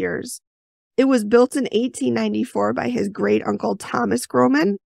 60 years. It was built in 1894 by his great-uncle Thomas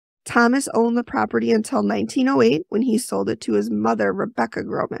Groman. Thomas owned the property until 1908 when he sold it to his mother, Rebecca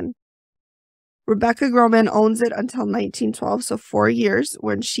Groman. Rebecca Groman owns it until 1912, so 4 years,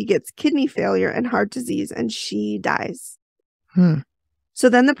 when she gets kidney failure and heart disease, and she dies. So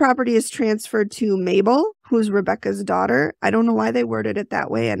then the property is transferred to Mabel, who's Rebecca's daughter. I don't know why they worded it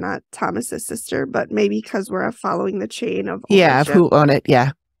that way and not Thomas's sister, but maybe because we're following the chain of ownership. Yeah, of who own it,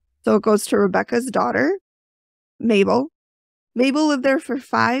 yeah. So it goes to Rebecca's daughter, Mabel. Mabel lived there for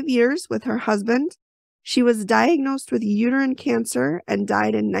 5 years with her husband. She was diagnosed with uterine cancer and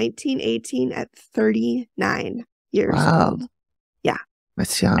died in 1918 at 39 years old. Yeah.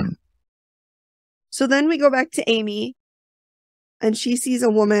 That's young. So then we go back to Amy. And she sees a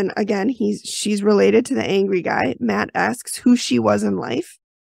woman, again, she's related to the angry guy. Matt asks who she was in life.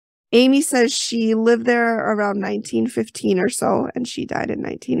 Amy says she lived there around 1915 or so, and she died in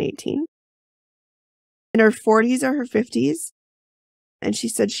 1918. In her 40s or her 50s. And she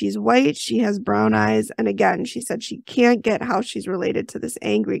said she's white, she has brown eyes, and again, she said she can't get how she's related to this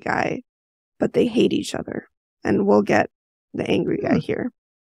angry guy, but they hate each other. And we'll get the angry guy here.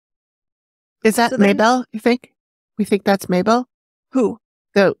 Is that Mabel, you think? We think that's Mabel? Who?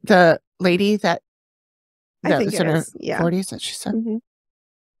 The lady that I think was in her yeah. 40s that she said? Mm-hmm.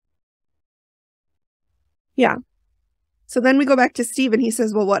 Yeah. So then we go back to Steve, and he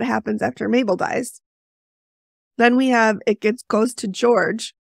says, well, what happens after Mabel dies? Then we have, goes to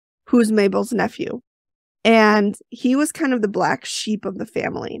George, who's Mabel's nephew. And he was kind of the black sheep of the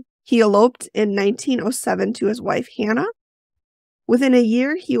family. He eloped in 1907 to his wife, Hannah. Within a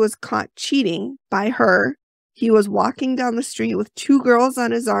year, he was caught cheating by her He was walking down the street with 2 girls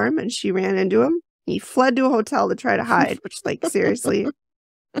on his arm, and she ran into him. He fled to a hotel to try to hide, which, like, seriously.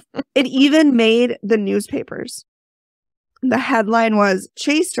 It even made the newspapers. The headline was,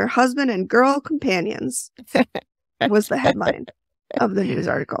 "Chased her husband and girl companions," was the headline of the news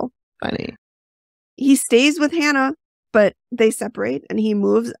article. Funny. He stays with Hannah, but they separate, and he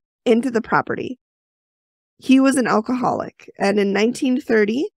moves into the property. He was an alcoholic, and in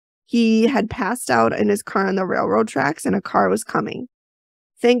 1930, he had passed out in his car on the railroad tracks, and a car was coming.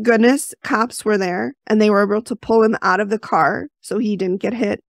 Thank goodness cops were there, and they were able to pull him out of the car so he didn't get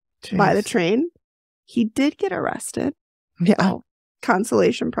hit by the train. He did get arrested. Yeah. So,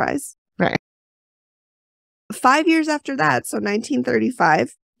 consolation prize. Right. 5 years after that, so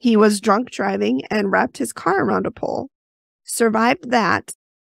 1935, he was drunk driving and wrapped his car around a pole. Survived that.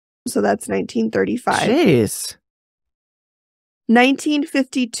 So that's 1935. Jeez.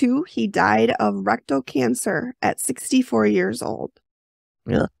 1952, he died of rectal cancer at 64 years old.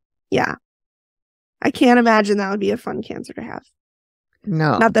 Yeah. Yeah. I can't imagine that would be a fun cancer to have.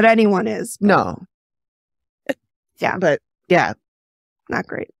 No. Not that anyone is. No. Yeah. But yeah. Not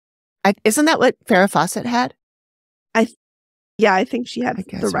great. Isn't that what Farrah Fawcett had? Yeah, I think she had I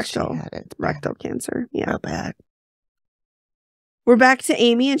guess the she had it. rectal cancer. Yeah. So bad. We're back to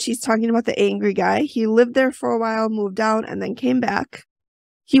Amy, and she's talking about the angry guy. He lived there for a while, moved out, and then came back.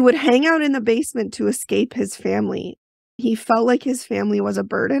 He would hang out in the basement to escape his family. He felt like his family was a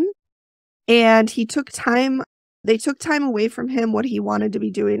burden, and they took time away from him what he wanted to be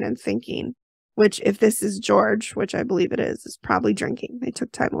doing and thinking, which, if this is George, which I believe it is probably drinking. They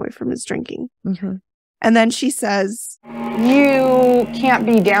took time away from his drinking. Mm-hmm. And then she says, "You can't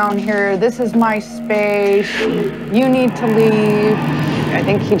be down here. This is my space. You need to leave." I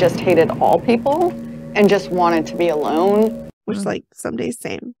think he just hated all people and just wanted to be alone. which, like, some days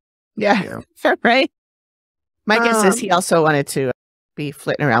same. Yeah. Right. My guess is he also wanted to be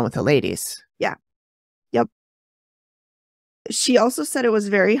flitting around with the ladies. Yeah. Yep. She also said it was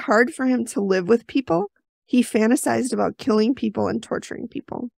very hard for him to live with people. He fantasized about killing people and torturing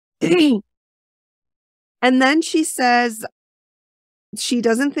people. And then she says she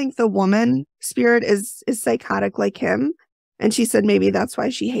doesn't think the woman spirit is psychotic like him. And she said maybe that's why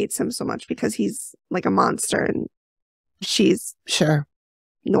she hates him so much, because he's like a monster and she's Sure.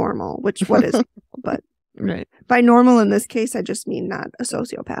 normal, which what is, but Right. by normal in this case, I just mean not a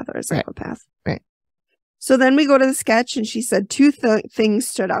sociopath or a psychopath. Right. So then we go to the sketch, and she said 2 things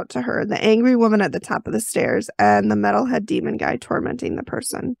stood out to her: the angry woman at the top of the stairs and the metalhead demon guy tormenting the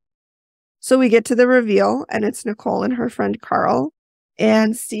person. So we get to the reveal, and it's Nicole and her friend Carl.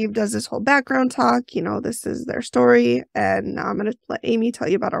 And Steve does this whole background talk. You know, this is their story. And now I'm going to let Amy tell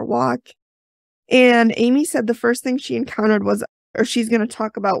you about our walk. And Amy said the first thing she encountered was, or she's going to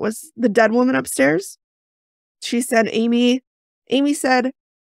talk about, was the dead woman upstairs. She said, Amy said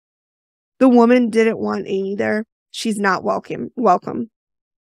the woman didn't want Amy there. She's not welcome.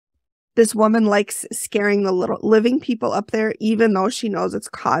 This woman likes scaring the little living people up there, even though she knows it's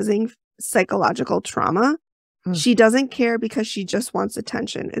causing psychological trauma. She doesn't care because she just wants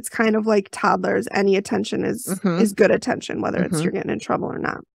attention. It's kind of like toddlers. Any attention is good attention, whether it's you're getting in trouble or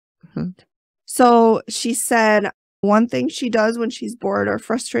not. So she said one thing she does when she's bored or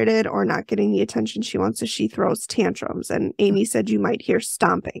frustrated or not getting the attention she wants is she throws tantrums. And Amy said you might hear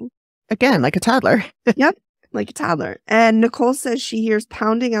stomping. Again, like a toddler. Yep, like a toddler. And Nicole says she hears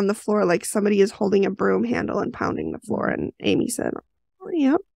pounding on the floor like somebody is holding a broom handle and pounding the floor. And Amy said, oh,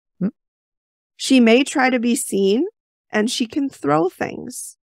 yep. She may try to be seen, and she can throw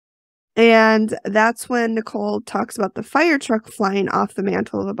things. And that's when Nicole talks about the fire truck flying off the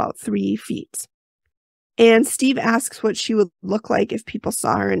mantle of about 3 feet. And Steve asks what she would look like if people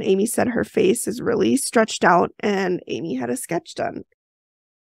saw her, and Amy said her face is really stretched out, and Amy had a sketch done.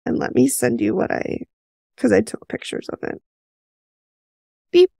 And let me send you because I took pictures of it.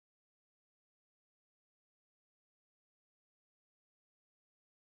 Beep.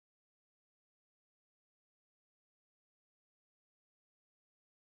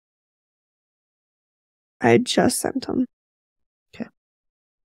 I just sent them. Okay.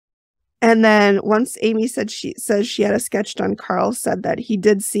 And then once Amy says she had a sketch done, Carl said that he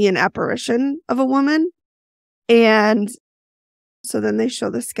did see an apparition of a woman. And so then they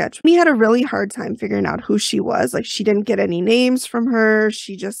show the sketch. We had a really hard time figuring out who she was. Like, she didn't get any names from her.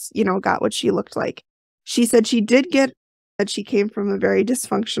 She just, got what she looked like. She said she did get that she came from a very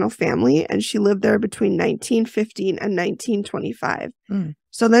dysfunctional family, and she lived there between 1915 and 1925.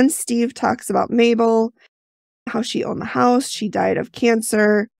 So then Steve talks about Mabel, how she owned the house. She died of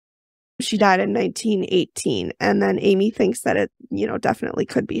cancer. She died in 1918. And then Amy thinks that it, definitely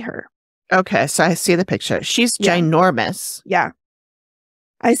could be her. Okay, so I see the picture. She's ginormous. Yeah.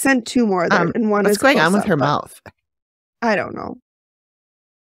 I sent 2 more there, and one what's is going on with close-up, her but mouth? I don't know.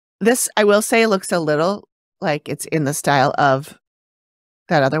 This, I will say, looks a little like it's in the style of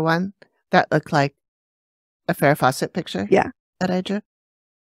that other one that looked like a Farrah Fawcett picture. Yeah. That I drew.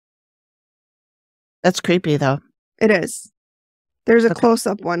 That's creepy, though. It is. There's a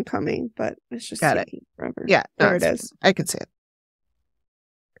close-up one coming, but it's just taking forever. Yeah. There it is. I can see it.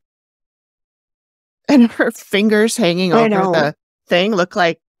 And her fingers hanging over the thing look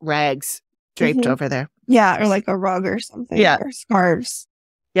like rags draped over there. Yeah, or like a rug or something. Yeah. Or scarves.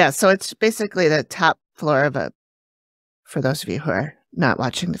 Yeah, so it's basically the top floor of for those of you who are not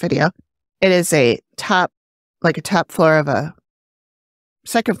watching the video, it is a top floor of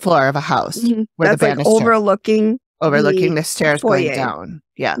second floor of a house. Where that's the like overlooking the stairs foyer. going down.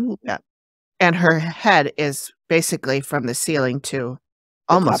 Yeah, yeah. And her head is basically from the ceiling to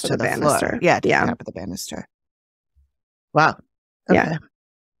almost to the banister. Floor. Yeah, to the top of the banister. Wow. Okay. Yeah.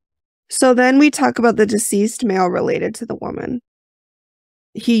 So then we talk about the deceased male related to the woman.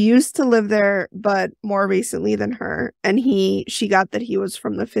 He used to live there, but more recently than her. And she got that he was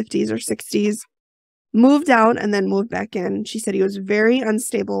from the 50s or 60s, moved out and then moved back in. She said he was very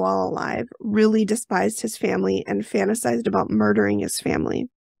unstable while alive, really despised his family, and fantasized about murdering his family.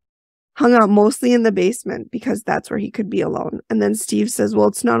 Hung out mostly in the basement because that's where he could be alone. And then Steve says, well,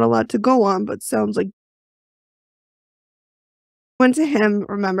 it's not a lot to go on, but sounds like. Went to him,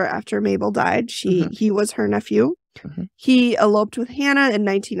 remember, after Mabel died. He was her nephew. He eloped with Hannah in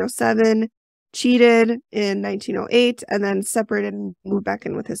 1907, cheated in 1908, and then separated and moved back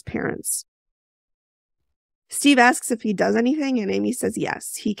in with his parents. Steve asks if he does anything, and Amy says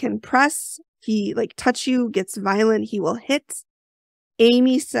yes. He can press, he touch you, gets violent, he will hit.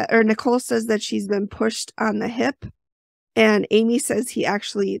 Nicole says that she's been pushed on the hip, and Amy says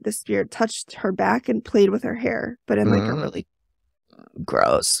the spirit touched her back and played with her hair, but in a really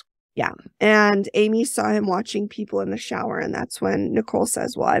gross. Yeah. And Amy saw him watching people in the shower, and that's when Nicole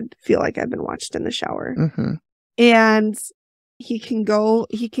says, well, I feel like I've been watched in the shower. And he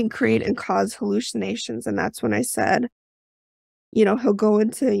can create and cause hallucinations, and that's when I said, he'll go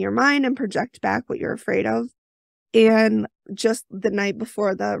into your mind and project back what you're afraid of. And just the night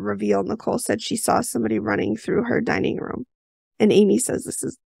before the reveal, Nicole said she saw somebody running through her dining room, and Amy says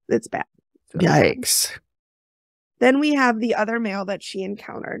it's bad. Yikes. Then we have the other male that she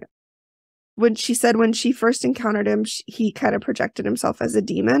encountered. When she first encountered him, he kind of projected himself as a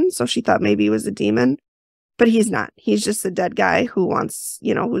demon. So she thought maybe he was a demon, but he's not. He's just a dead guy who wants,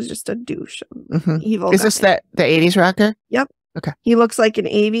 who's just a douche. Evil. Is this the 80s rocker? Yep. Okay. He looks like an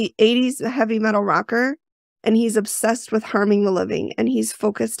 80s heavy metal rocker, and he's obsessed with harming the living, and he's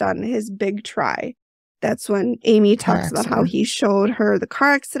focused on his big try. That's when Amy talks about how he showed her the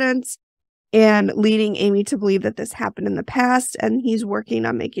car accidents and leading Amy to believe that this happened in the past, and he's working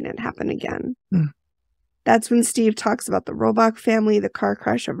on making it happen again. That's when Steve talks about the Robach family, the car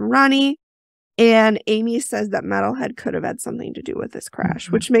crash of Ronnie, and Amy says that Metalhead could have had something to do with this crash,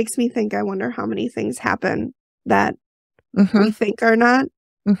 which makes me think, I wonder how many things happen that we think are not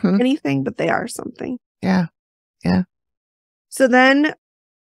anything, but they are something. Yeah. Yeah. So then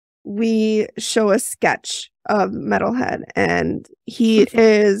we show a sketch of Metalhead, and he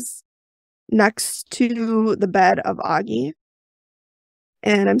is next to the bed of Augie,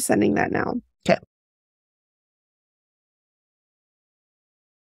 and I'm sending that now. Okay.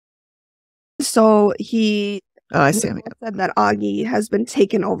 So he I see. Said that Augie has been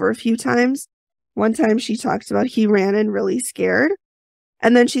taken over a few times. One time she talks about he ran in really scared,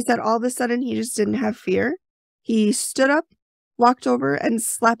 and then she said all of a sudden he just didn't have fear. He stood up, walked over, and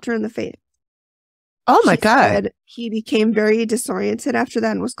slapped her in the face. Oh my God. He became very disoriented after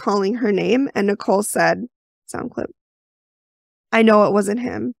that and was calling her name. And Nicole said, sound clip, I know it wasn't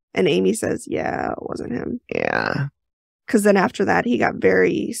him. And Amy says, yeah, it wasn't him. Yeah. Because then after that, he got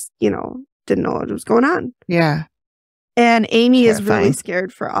very, didn't know what was going on. Yeah. And Amy is really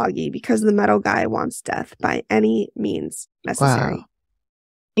scared for Augie because the metal guy wants death by any means necessary. Wow.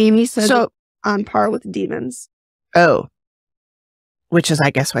 Amy says on par with demons. Oh. Which is, I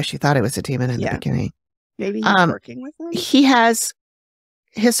guess, why she thought it was a demon in the beginning. Maybe he's working with him.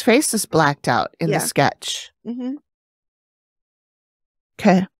 His face is blacked out in the sketch.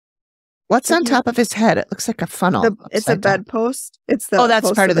 Okay. What's on top of his head? It looks like a funnel. It's a bedpost. It's the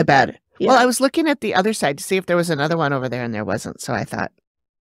that's part of the bed. Yeah. Well, I was looking at the other side to see if there was another one over there, and there wasn't. So I thought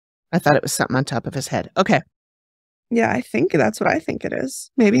it was something on top of his head. Okay. Yeah, I think that's what I think it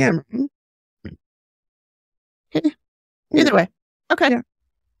is. Maybe I'm wrong. Either way. Okay. Yeah.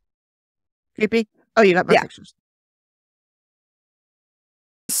 Creepy. Oh, you got more pictures.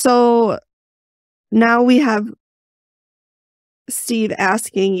 So now we have Steve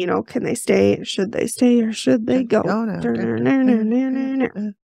asking, you know, can they stay? Should they stay or should they go?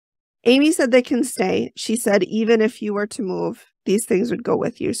 Amy said they can stay. She said, even if you were to move, these things would go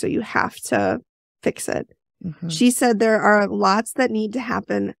with you. So you have to fix it. Mm-hmm. She said there are lots that need to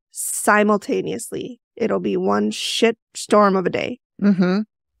happen simultaneously. It'll be one shit storm of a day. Mm-hmm.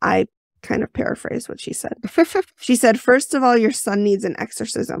 I kind of paraphrase what she said. She said, first of all, your son needs an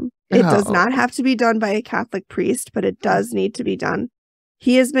exorcism. It does not have to be done by a Catholic priest, but it does need to be done.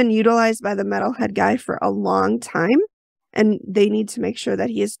 He has been utilized by the Metalhead guy for a long time, and they need to make sure that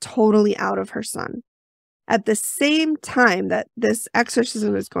he is totally out of her son. At the same time that this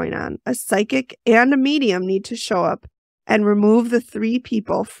exorcism is going on, a psychic and a medium need to show up and remove the 3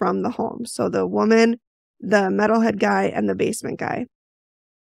 people from the home. So the woman, the Metalhead guy, and the basement guy.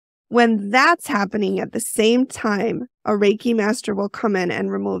 When that's happening at the same time, a Reiki master will come in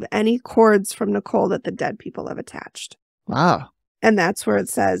and remove any cords from Nicole that the dead people have attached. Wow. And that's where it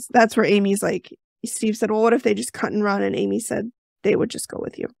says, that's where Amy's like, Steve said, well, what if they just cut and run? And Amy said, they would just go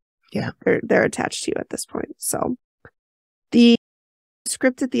with you. Yeah. They're attached to you at this point. So the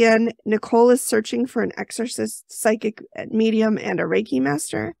script at the end, Nicole is searching for an exorcist, psychic medium, and a Reiki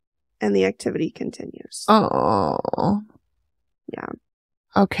master. And the activity continues. Oh. Yeah.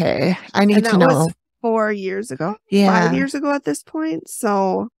 Okay. I need to that know. Was 4 years ago. Yeah. 5 years ago at this point.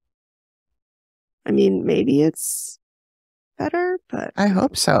 So, I mean, maybe it's better, but I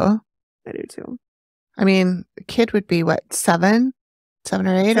hope so. I do too. I mean, the kid would be what, 7 or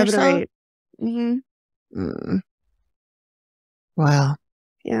 8 or so? 7 or 8. Mm-hmm. Wow.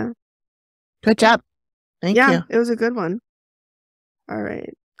 Yeah. Good job. Thank you. Yeah, it was a good one. All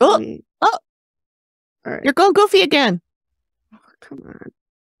right. Oh, All right. You're going goofy again. Oh, come on.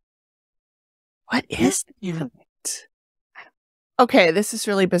 What is it? Okay, this is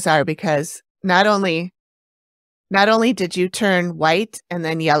really bizarre because not only did you turn white and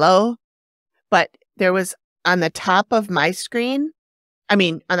then yellow, but there was on the top of my screen, on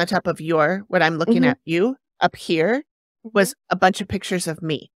the top of what I'm looking at you up here was a bunch of pictures of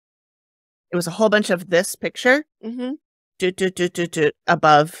me. It was a whole bunch of this picture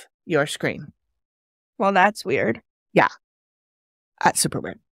above your screen. Well, that's weird. Yeah. That's super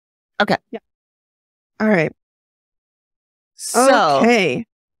weird. Okay. Yeah. All right. So, okay.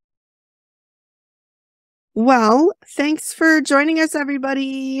 Well, thanks for joining us, everybody.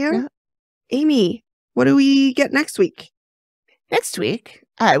 Yeah. Amy, what do we get next week? Next week,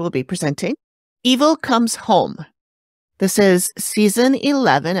 I will be presenting Evil Comes Home. This is season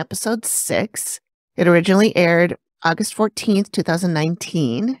 11, episode 6. It originally aired August 14th,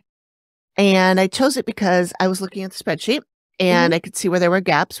 2019. And I chose it because I was looking at the spreadsheet and I could see where there were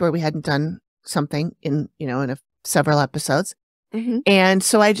gaps where we hadn't done something in several episodes. And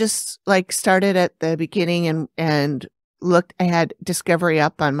so I just started at the beginning and looked. I had Discovery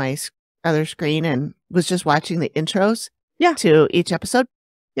up on my other screen and was just watching the intros to each episode.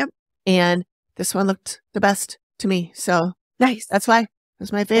 Yep. And this one looked the best to me. So nice. That's why.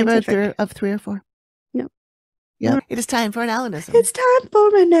 It's my favorite of 3 or 4. Yep. Yeah. It is time for an Alanism. It's time for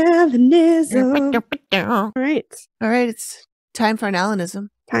an Alanism. All right. All right. It's time for an Alanism.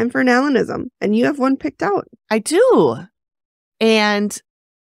 Time for an Alanism. And you have one picked out. I do. And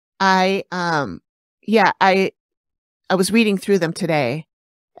I was reading through them today,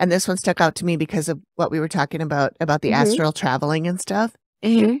 and this one stuck out to me because of what we were talking about the astral traveling and stuff.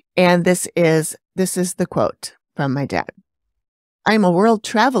 And this is the quote from my dad. I'm a world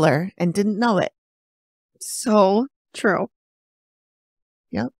traveler and didn't know it. So true.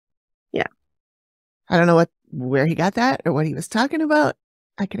 Yep. Yeah. I don't know where he got that or what he was talking about.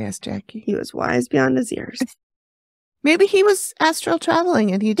 I could ask Jackie. He was wise beyond his years. Maybe he was astral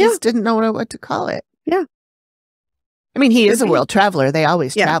traveling and he just didn't know what to call it. Yeah. I mean, he is a world traveler. They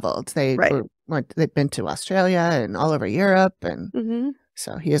always traveled. They'd been to Australia and all over Europe. And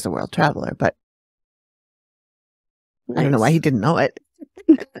so he is a world traveler, but I don't know why he didn't know it.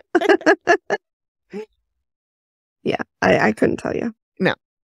 Yeah, I couldn't tell you. No.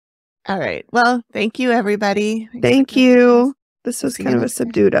 All right. Well, thank you, everybody. Thank you. This was kind of a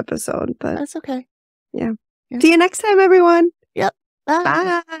subdued episode, but that's okay. Yeah. See you next time, everyone. Yep.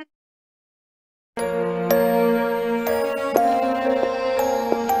 Bye. Bye.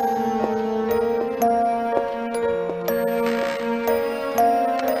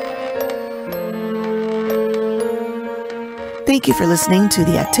 Thank you for listening to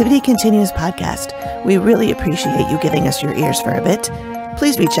the Activity Continues podcast. We really appreciate you giving us your ears for a bit.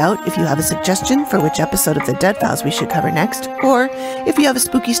 Please reach out if you have a suggestion for which episode of the Dead Files we should cover next, or if you have a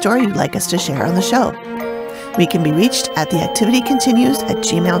spooky story you'd like us to share on the show. We can be reached at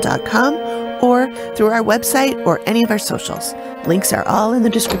theactivitycontinues@gmail.com or through our website or any of our socials. Links are all in the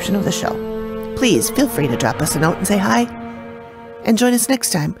description of the show. Please feel free to drop us a note and say hi. And join us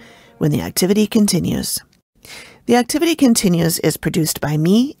next time when the activity continues. The Activity Continues is produced by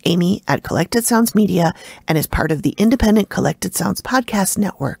me, Amy, at Collected Sounds Media and is part of the independent Collected Sounds podcast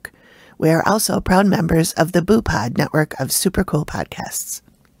network. We are also proud members of the Boo Pod network of super cool podcasts.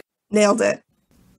 Nailed it.